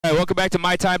welcome back to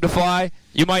My Time to Fly.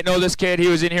 You might know this kid. He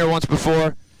was in here once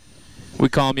before. We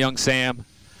call him Young Sam.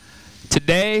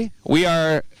 Today, we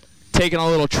are taking a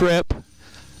little trip.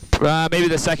 Maybe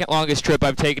the second longest trip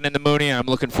I've taken in the Mooney, and I'm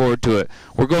looking forward to it.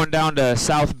 We're going down to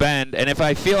South Bend, and if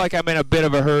I feel like I'm in a bit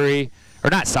of a hurry,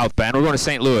 or not South Bend, we're going to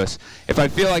St. Louis. If I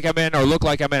feel like I'm in or look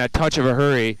like I'm in a touch of a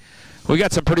hurry, we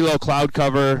got some pretty low cloud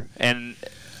cover, and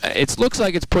it looks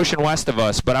like it's pushing west of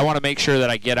us, but I want to make sure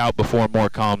that I get out before more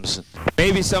comes.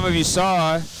 Maybe some of you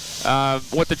saw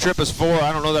what the trip is for.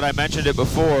 I don't know that I mentioned it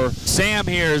before. Sam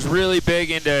here is really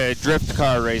big into drift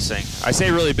car racing. I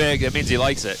say really big, that means he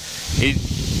likes it.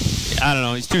 I don't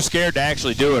know, he's too scared to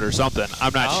actually do it or something.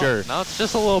 I'm not sure. No, it's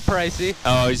just a little pricey.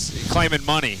 Oh, he's claiming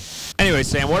money. Anyway,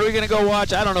 Sam, what are we going to go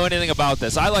watch? I don't know anything about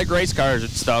this. I like race cars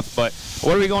and stuff, but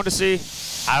what are we going to see?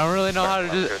 I don't really know how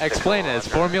to explain it. It's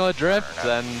Formula Drift,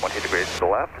 and 20 degrees to the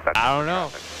left. I don't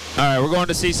know. All right, we're going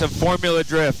to see some Formula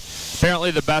Drift.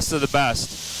 Apparently the best of the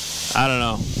best. I don't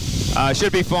know. It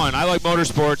should be fun. I like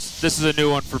motorsports. This is a new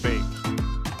one for me.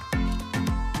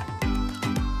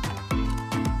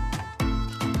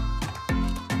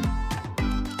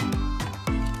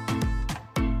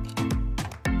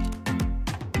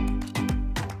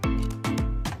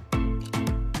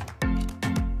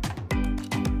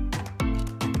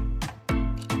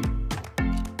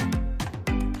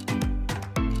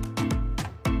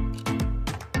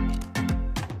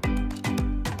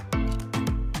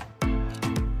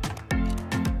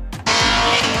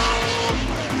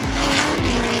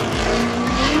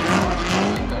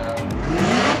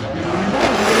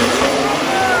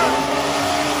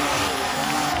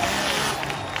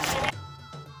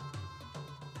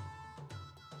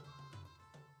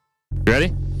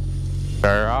 Ready?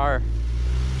 There are.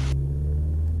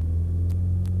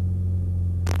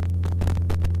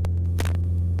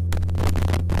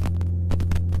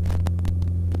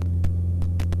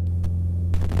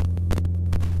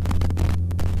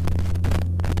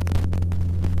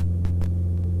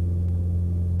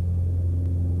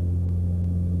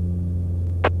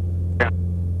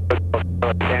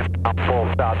 Full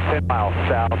south, 10 miles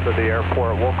south of the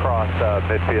airport. We'll cross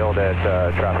midfield at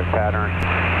traffic pattern.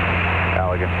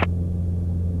 Allegan.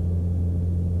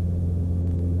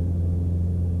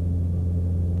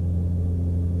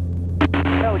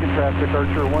 Allegan traffic,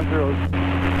 Archer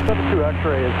 1072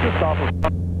 X-ray is just off of.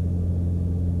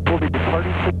 We'll be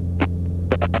departing.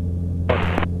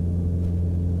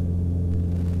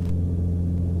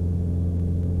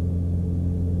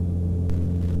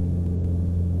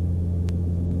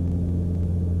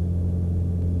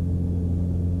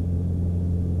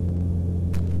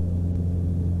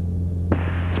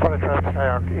 Sparta traffic,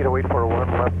 IR 80841,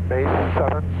 left base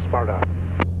 7, Sparta.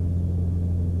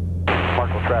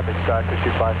 Marshall traffic, Sky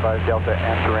 2255 Delta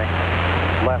entering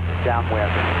left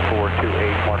downwind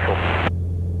 428 Marshall.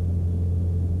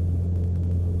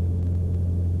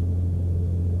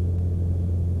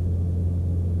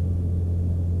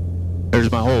 There's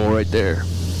my hole right there.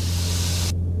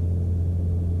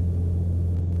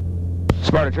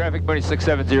 Sparta traffic, Mooney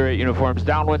 6708 uniforms,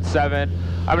 downwind 7.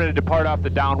 I'm going to depart off the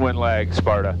downwind leg,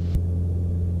 Sparta.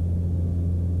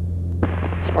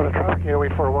 Sparta traffic,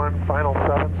 80841, final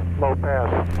 7, low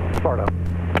pass, Sparta.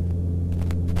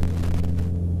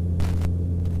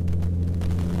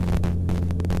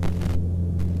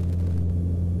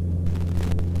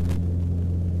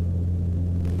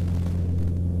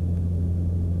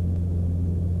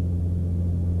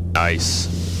 Nice.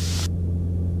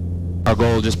 Our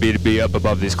goal will just be to be up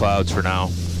above these clouds for now.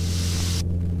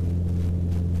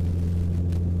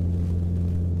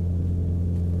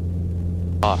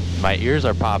 Oh, my ears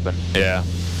are popping. Yeah.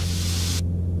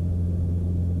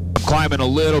 I'm climbing a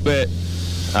little bit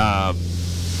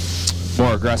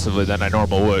more aggressively than I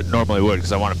normally would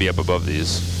because I want to be up above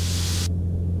these.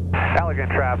 Allegan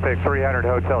traffic, 300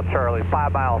 Hotel Charlie,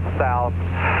 5 miles south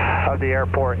of the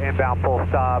airport, inbound full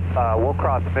stop. We'll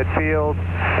cross midfield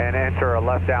and enter a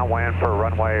left downwind for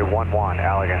runway 11,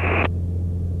 Allegan.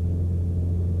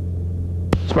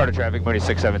 Sparta traffic, Mooney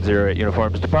 6708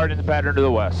 uniforms, departing the pattern to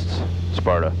the west.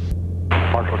 Sparta.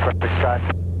 Marshall traffic, Sky.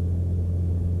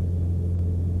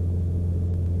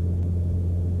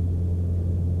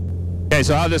 Okay,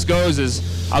 so how this goes is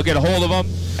I'll get a hold of them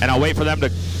and I'll wait for them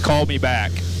to call me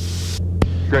back.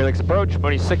 Great Lakes approach,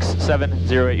 Mooney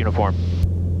 6708 uniform.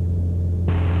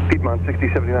 Piedmont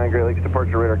 6079 Great Lakes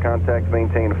departure radar contact,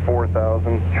 maintain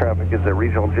 4000. Traffic is a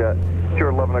regional jet. It's your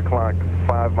 11 o'clock,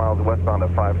 5 miles westbound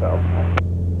at 5000.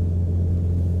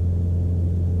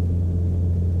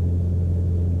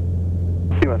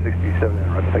 Piedmont 6079,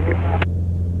 right, thank you.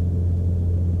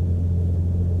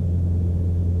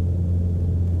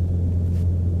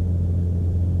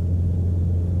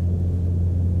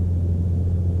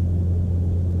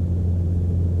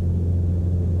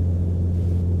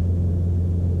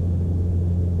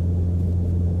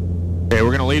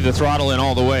 leave the throttle in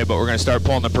all the way, but we're going to start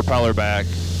pulling the propeller back.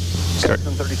 Start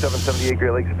 3778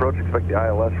 Great Lakes approach, expect the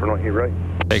ILS for runway right.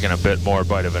 taking a bit more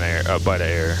bite of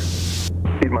air.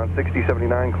 Piedmont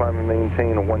 6079, climb and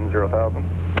maintain 10,000.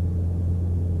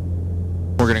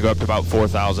 We're going to go up to about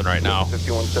 4,000 right now.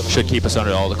 5117. Should keep us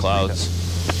under all the clouds.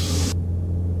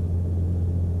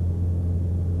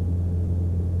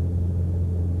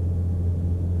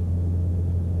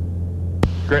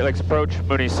 Great Lakes approach,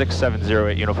 Mooney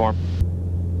 6708 uniform.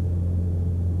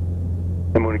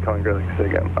 And Mooney calling Great Lakes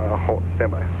again. Hold,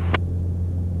 stand by.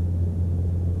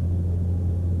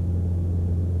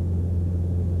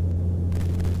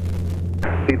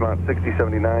 Piedmont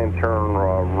 6079, turn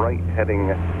right heading,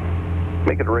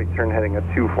 make it a right turn heading at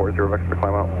 240, vector to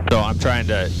climb out. So I'm trying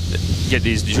to get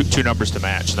these two numbers to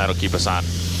match, and that'll keep us on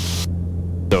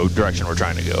the direction we're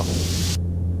trying to go.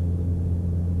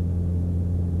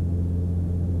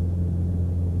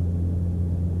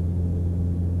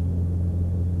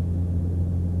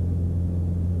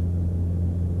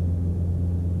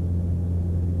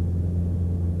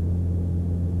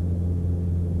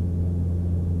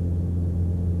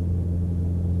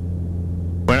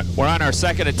 We're on our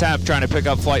second attempt trying to pick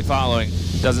up flight following.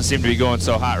 Doesn't seem to be going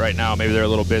so hot right now. Maybe they're a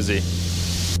little busy.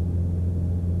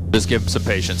 Just give them some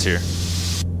patience here.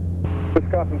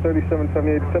 Wisconsin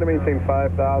 3778, descend to maintain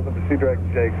 5,000, proceed direct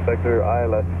Jake, sector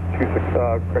ILS 26,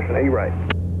 correction A right.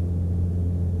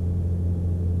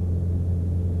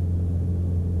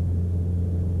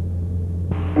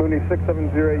 Mooney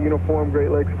 6708 uniform,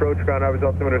 Great Lakes approach, ground average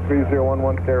altimeter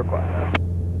 3011, clear request.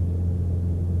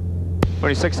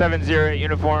 Mooney 6708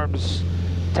 uniforms,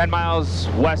 10 miles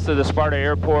west of the Sparta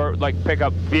Airport. Like to pick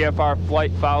up VFR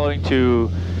flight following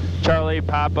to Charlie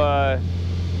Papa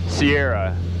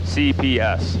Sierra,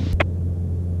 CPS.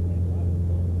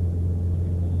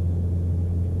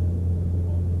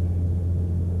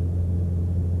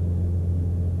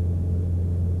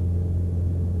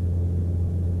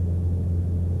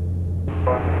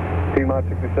 Piedmont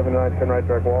 6709, turn right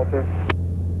direct Walter.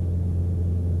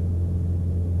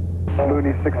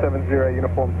 Mooney 6708,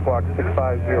 uniform squawk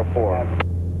 6504.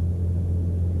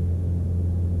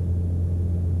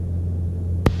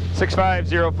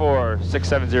 6504,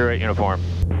 6708 uniform.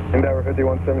 Endeavor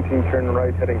 5117, turn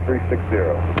right heading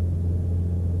 360.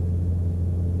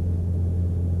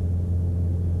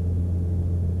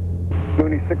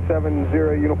 Mooney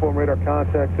 670, uniform radar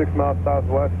contact 6 miles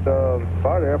southwest of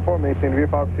Sparta Airport. Maintain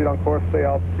VFR, proceed on course, stay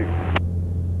altitude.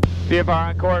 VFR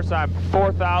on course, I'm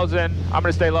 4,000. I'm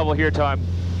gonna stay level here till I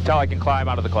can climb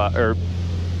out of the cloud, or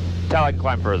till I can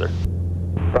climb further.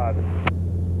 Roger.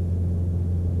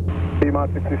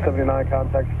 Piedmont 6079,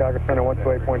 contact Chicago Center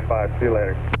 128.5. See you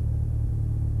later.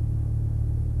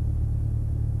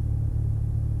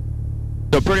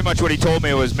 So pretty much what he told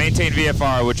me was maintain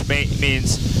VFR, which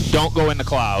means don't go in the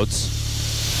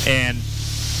clouds, and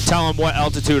tell him what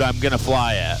altitude I'm going to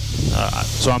fly at.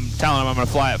 So I'm telling him I'm going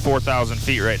to fly at 4,000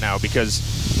 feet right now because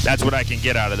that's what I can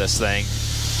get out of this thing.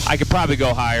 I could probably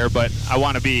go higher, but I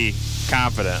want to be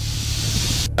confident.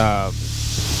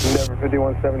 Endeavor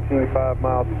 5117, 5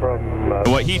 miles from...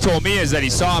 what he told me is that he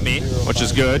saw me, which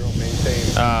is good.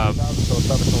 Right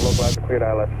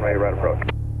approach.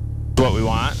 What we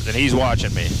want, and he's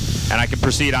watching me, and I can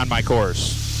proceed on my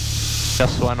course.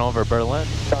 Just went over Berlin.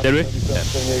 Did we? Yeah.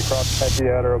 Cross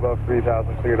or above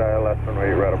 3,000, cleared ILS runway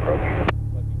right approach.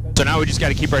 So now we just got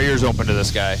to keep our ears open to this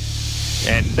guy,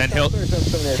 and then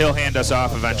he'll hand us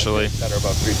off eventually. Or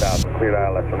above 3,000, cleared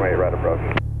ILS runway right approach.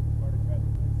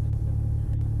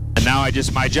 And now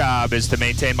my job is to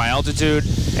maintain my altitude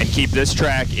and keep this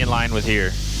track in line with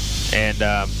here, and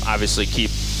obviously keep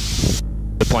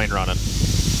the plane running.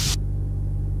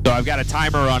 So I've got a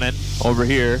timer running over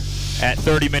here. At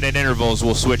 30-minute intervals,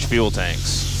 we'll switch fuel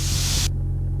tanks.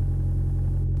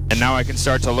 And now I can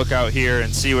start to look out here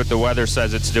and see what the weather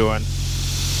says it's doing.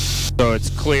 So it's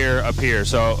clear up here.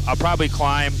 So I'll probably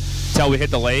climb till we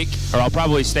hit the lake, or I'll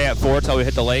probably stay at 4 till we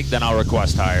hit the lake, then I'll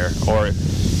request higher, or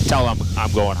tell them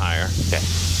I'm going higher. Okay.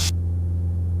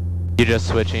 You just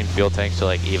switching fuel tanks to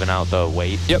like even out the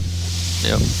weight? Yep.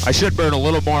 I should burn a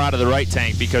little more out of the right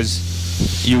tank because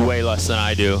you weigh less than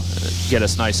I do. Get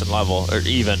us nice and level, or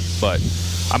even, but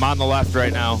I'm on the left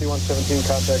right now. 117,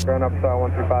 contact ground up style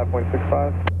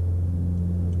 135.65.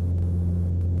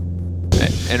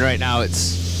 And right now it's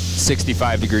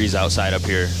 65 degrees outside up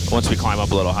here. Once we climb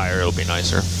up a little higher, it'll be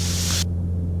nicer.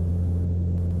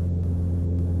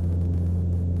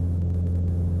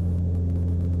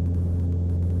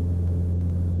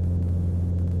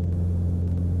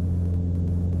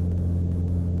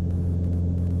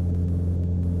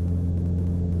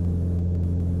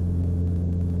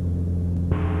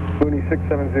 Mooney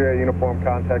 670 uniform,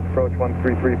 contact approach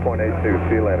 133.82.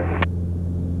 See you later.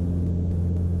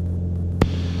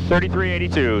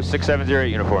 3382, 670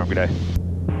 uniform, good day.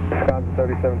 Wisconsin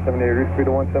 3778, route speed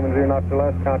of 170 knots or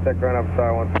less, contact ground up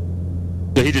star 1.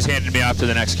 So he just handed me off to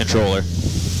the next controller.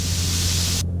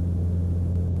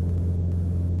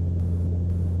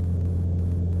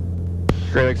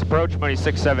 Great Lakes approach, Mooney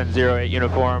 6708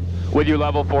 uniform, with you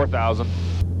level 4000.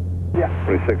 Yeah.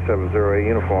 6708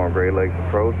 uniform, Great Lakes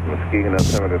approach, Muskegon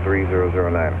altimeter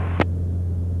 3009.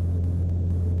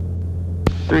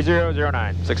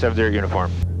 3009, 670 uniform.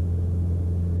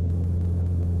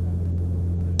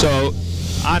 So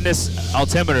on this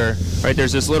altimeter, right,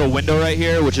 there's this little window right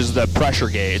here, which is the pressure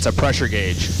gauge. It's a pressure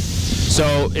gauge.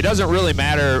 So it doesn't really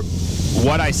matter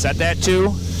what I set that to.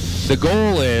 The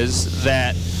goal is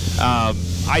that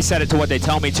I set it to what they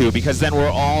tell me to, because then we're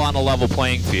all on a level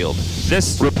playing field.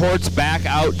 This reports back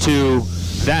out to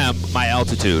them my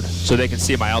altitude, so they can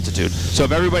see my altitude. So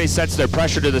if everybody sets their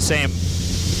pressure to the same,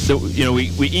 you know,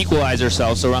 we equalize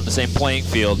ourselves so we're on the same playing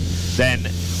field, then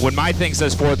when my thing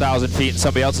says 4,000 feet and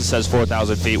somebody else's says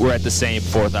 4,000 feet, we're at the same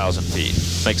 4,000 feet.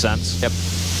 Make sense? Yep.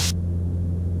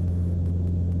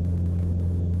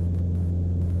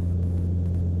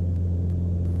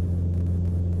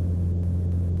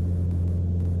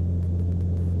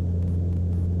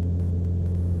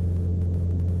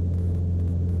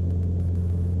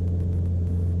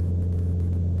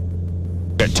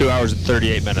 Got 2 hours and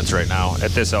 38 minutes right now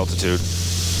at this altitude.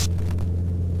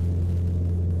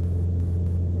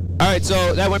 All right,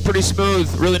 so that went pretty smooth.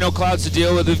 Really no clouds to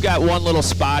deal with. We've got one little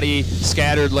spotty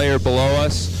scattered layer below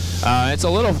us. It's a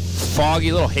little foggy,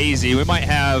 a little hazy. We might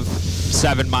have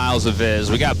 7 miles of viz.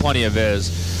 We got plenty of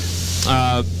viz.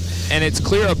 And it's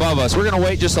clear above us. We're gonna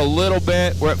wait just a little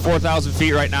bit. We're at 4,000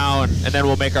 feet right now, and then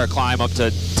we'll make our climb up to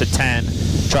 10,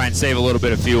 try and save a little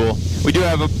bit of fuel. We do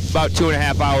have about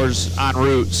 2.5 hours en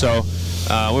route, so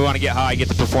we wanna get high, get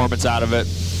the performance out of it.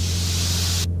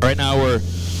 Right now we're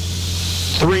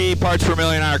 3 parts per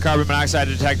million on our carbon monoxide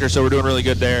detector, so we're doing really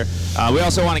good there. We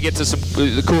also want to get to some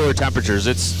cooler temperatures.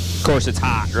 Of course, it's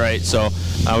hot, right? So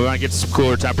we want to get to some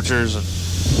cooler temperatures and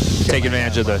take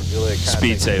advantage of the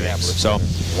speed savings. So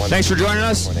thanks for joining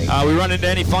us. We run into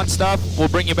any fun stuff, we'll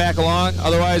bring you back along.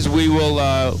 Otherwise, we will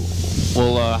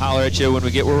we'll holler at you when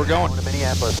we get where we're going.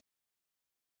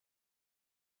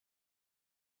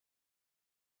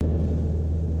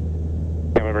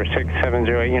 November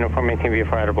 6708 uniform, maintain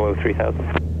VFR or below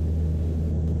 3,000.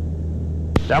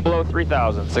 Down below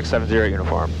 3,000, 670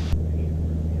 uniform.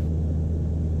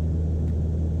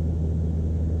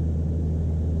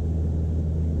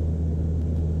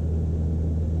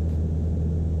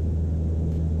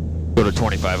 Go to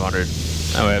 2,500.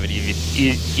 Now we have an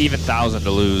even 1,000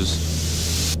 to lose.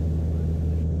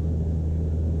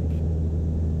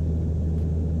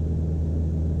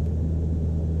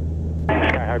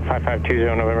 Skyhawk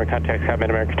 5520 November, contact Scott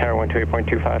Mid-America Tower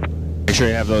 128.25. Make sure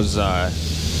you have those, are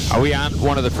we on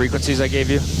one of the frequencies I gave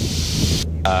you?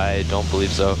 I don't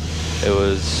believe so. It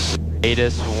was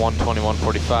ATIS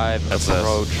 121.45, That's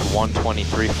approach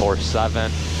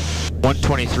 123.47.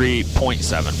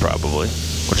 123.7 probably,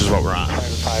 which is what we're on.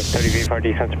 530 VFR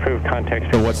descent approved,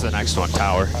 contact. So what's the next one,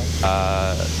 tower?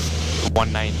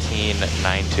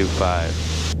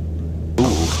 119.925.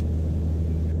 Ooh.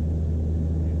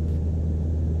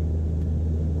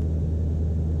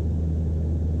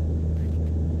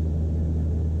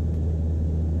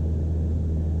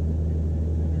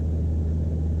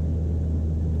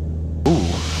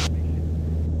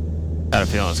 I have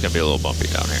a feeling it's going to be a little bumpy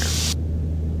down here.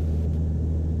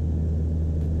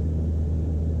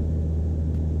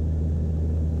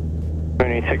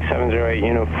 Mooney 6708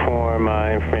 uniform,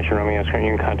 information Romeo Oscar,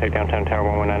 you can contact downtown tower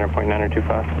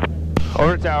 119.9025.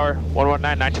 Over to tower,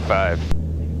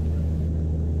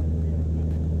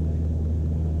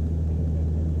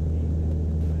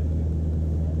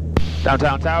 119.925.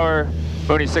 Downtown tower,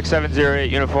 Mooney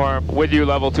 6708 uniform, with you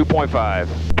level 2.5.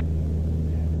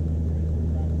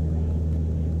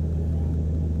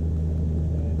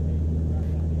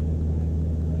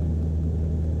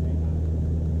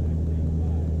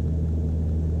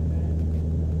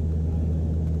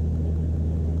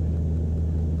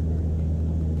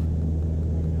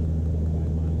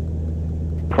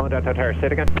 Downtown tower, say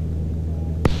it again.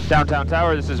 Downtown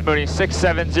tower, this is Mooney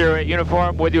 6708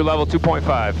 uniform, with you level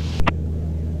 2.5.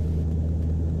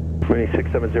 Mooney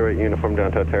 6708 uniform,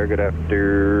 downtown tower, good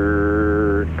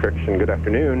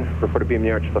afternoon. Report a beam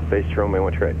the arch, left base, Romeo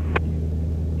 1 right.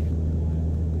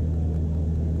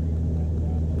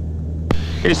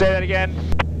 Can you say that again?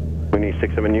 Mooney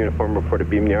 67 uniform, report a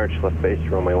beam the arch, left base,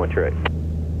 Romeo 1 right.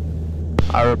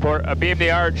 I report a beam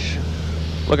the arch,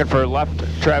 looking for left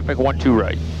traffic 12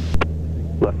 right.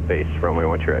 Left base, runway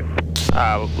 12 right.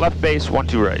 Left base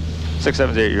 12 right.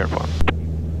 670 uniform.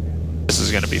 This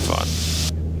is gonna be fun.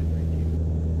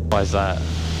 Why is that?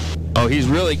 Oh, he's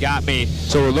really got me.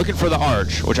 So we're looking for the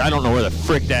arch, which I don't know where the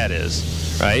frick that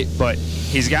is, right? But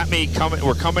he's got me coming.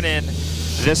 We're coming in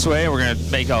this way, and we're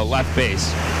gonna make a left base.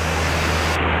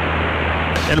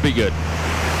 It'll be good.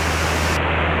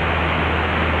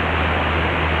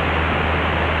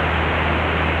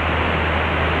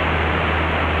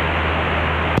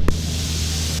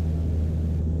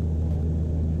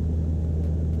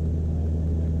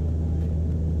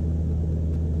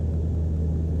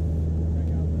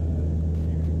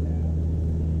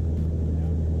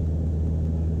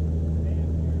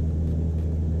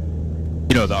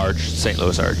 You know the arch, St.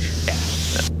 Louis Arch. Yeah. I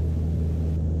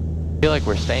feel like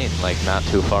we're staying like not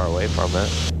too far away from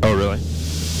it. Oh, really?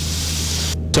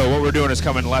 So what we're doing is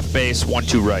coming left base,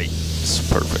 12 right. It's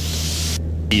perfect.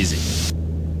 Easy.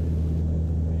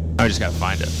 I just gotta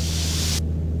find it.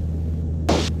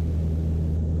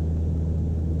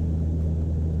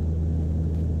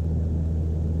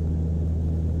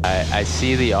 I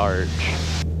see the arch.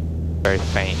 Very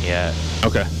faint yet.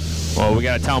 Okay. Well, we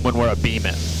gotta tell them when we're at beam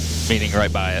it, meaning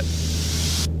right by it.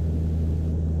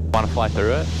 Want to fly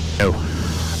through it? No.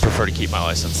 I prefer to keep my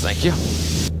license, thank you.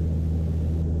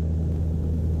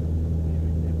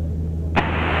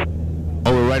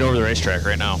 Oh, we're right over the racetrack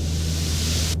right now.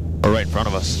 Or right in front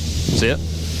of us. See it?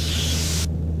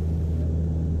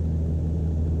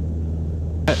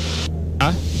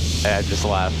 Huh? Yeah, I just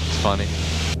laughed. It's funny.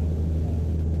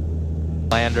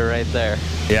 Lander right there.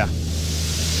 Yeah.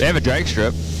 They have a drag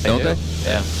strip, don't they?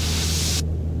 Yeah.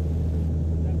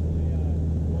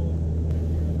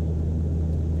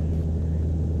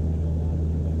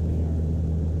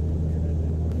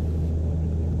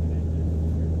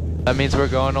 That means we're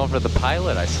going over the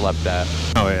pilot I slept at.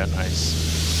 Oh yeah,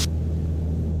 nice.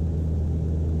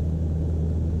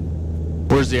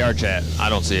 Where's the arch at? I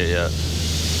don't see it yet.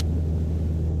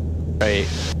 Right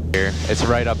here. It's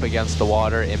right up against the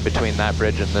water in between that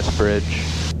bridge and this bridge.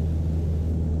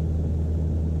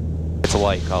 It's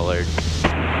light colored.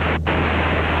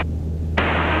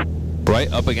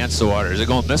 Right up against the water. Is it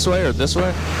going this way or this way?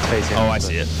 It's facing Oh, I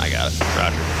see it. I got it.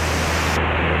 Roger.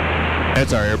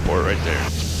 That's our airport right there.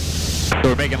 So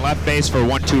we're making left base for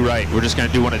 12 right. We're just going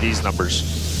to do one of these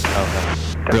numbers. Okay.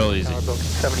 Real easy.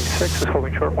 76 is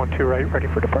holding short 12 right, ready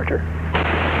for departure.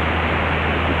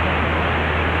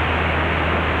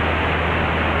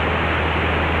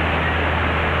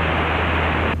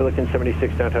 Pelican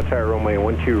 76 downtown tower, runway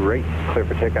 12 right, clear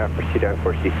for takeoff, proceed down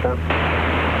course eastbound.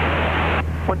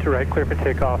 12 right, clear for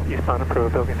takeoff, eastbound approval,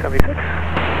 Pelican 76.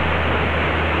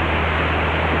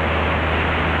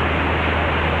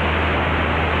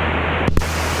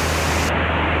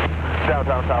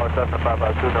 Downtown tower, Cessna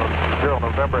 552,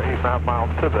 November, 8.5 miles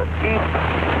to the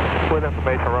east. With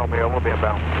information, Romeo will be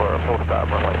inbound for a full stop,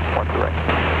 runway 12 right.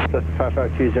 Cessna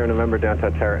 5520 November,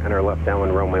 downtown tower, enter left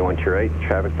downwind, runway 12 right.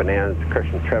 Traffic bananas,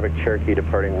 correction, traffic Cherokee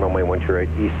departing runway 12 right,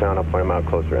 eastbound, I'll point them out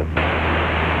closer in.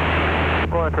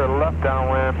 Going to left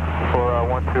downwind for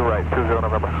 12 right, 20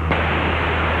 November.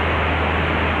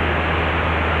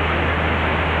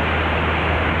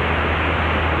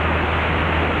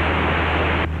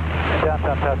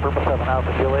 Downtown Tower, Purple 7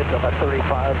 Alpha Juliet, I'm at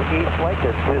 35 east. Like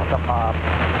to do some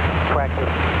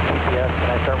practice GPS. Can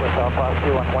I start with Alpha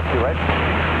 2 on 12 right?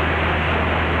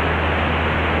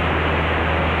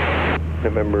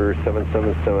 November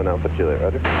 777 Alpha Juliet,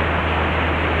 roger.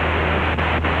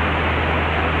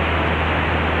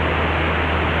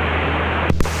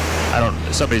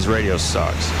 Somebody's radio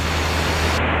sucks.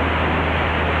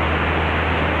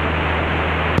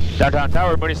 Downtown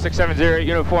tower, Mooney 670,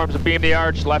 uniforms, beam the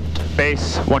arch, left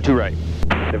base, 12 right.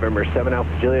 November 7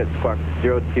 Alpha Juliet, squawk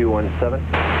 0217.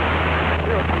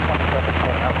 0217,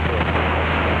 Alpha Juliet.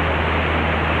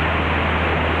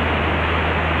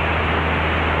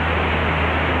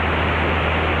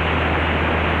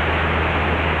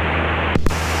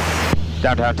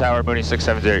 Downtown tower, Mooney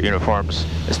 670, uniforms,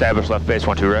 establish left base,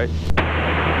 12 right.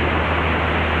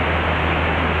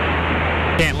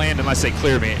 Can't land unless they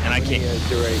clear me, and I can't.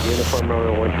 Uniform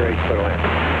runway 12 right, clear to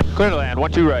land. Clear to land,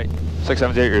 12 right,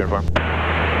 678 uniform.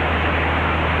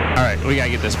 All right, we gotta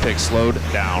get this pig slowed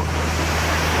down.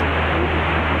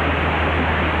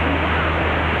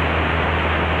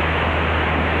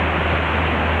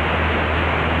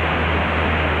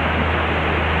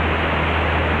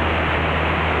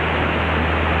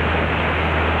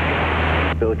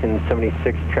 Pelican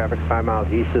 76, traffic 5 miles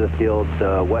east of the field,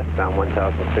 westbound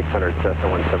 1,600, Cessna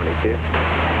 172.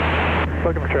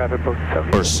 Looking for traffic, Pelican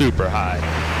 76. We're super high.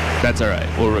 That's all right.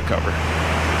 We'll recover.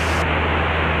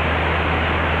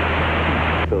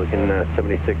 Pelican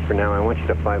 76 for now. I want you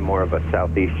to fly more of a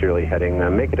southeasterly heading.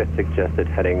 Make it a suggested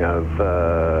heading of,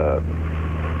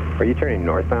 are you turning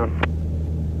northbound?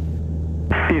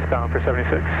 Eastbound for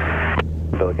 76.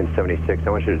 Pelican 76, I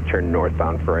want you to turn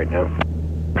northbound for right now.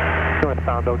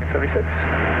 Northbound, Pelican 76.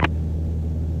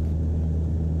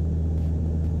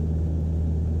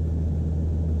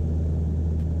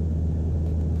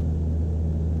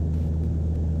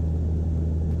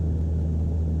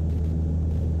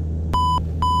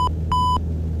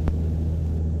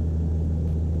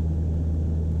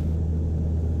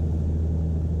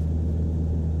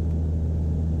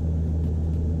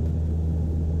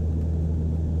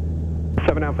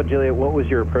 Alpha Juliet, what was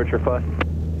your approach request?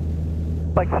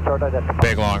 Like to start at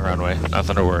Big long runway.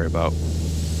 Nothing to worry about.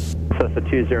 Cessna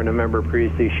 20 November,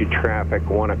 previously issued traffic,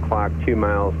 1 o'clock, 2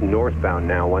 miles northbound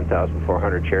now,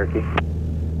 1,400 Cherokee. 2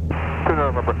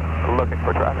 November, looking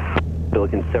for traffic.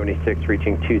 Pelican 76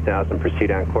 reaching 2,000,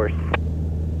 proceed on course.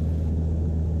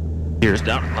 Here's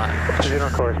down in line. Proceed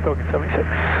on course, Pelican 76.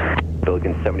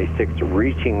 Pelican 76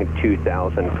 reaching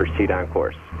 2,000, proceed on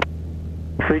course.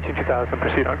 Reaching 2,000,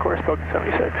 proceed on course, Pelican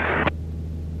 76.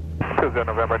 2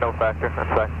 November, no factor, that's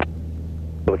back.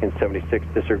 Pelican 76,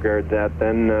 disregard that,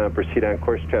 then proceed on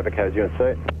course. Traffic has you in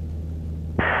sight.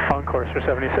 On course for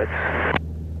 76.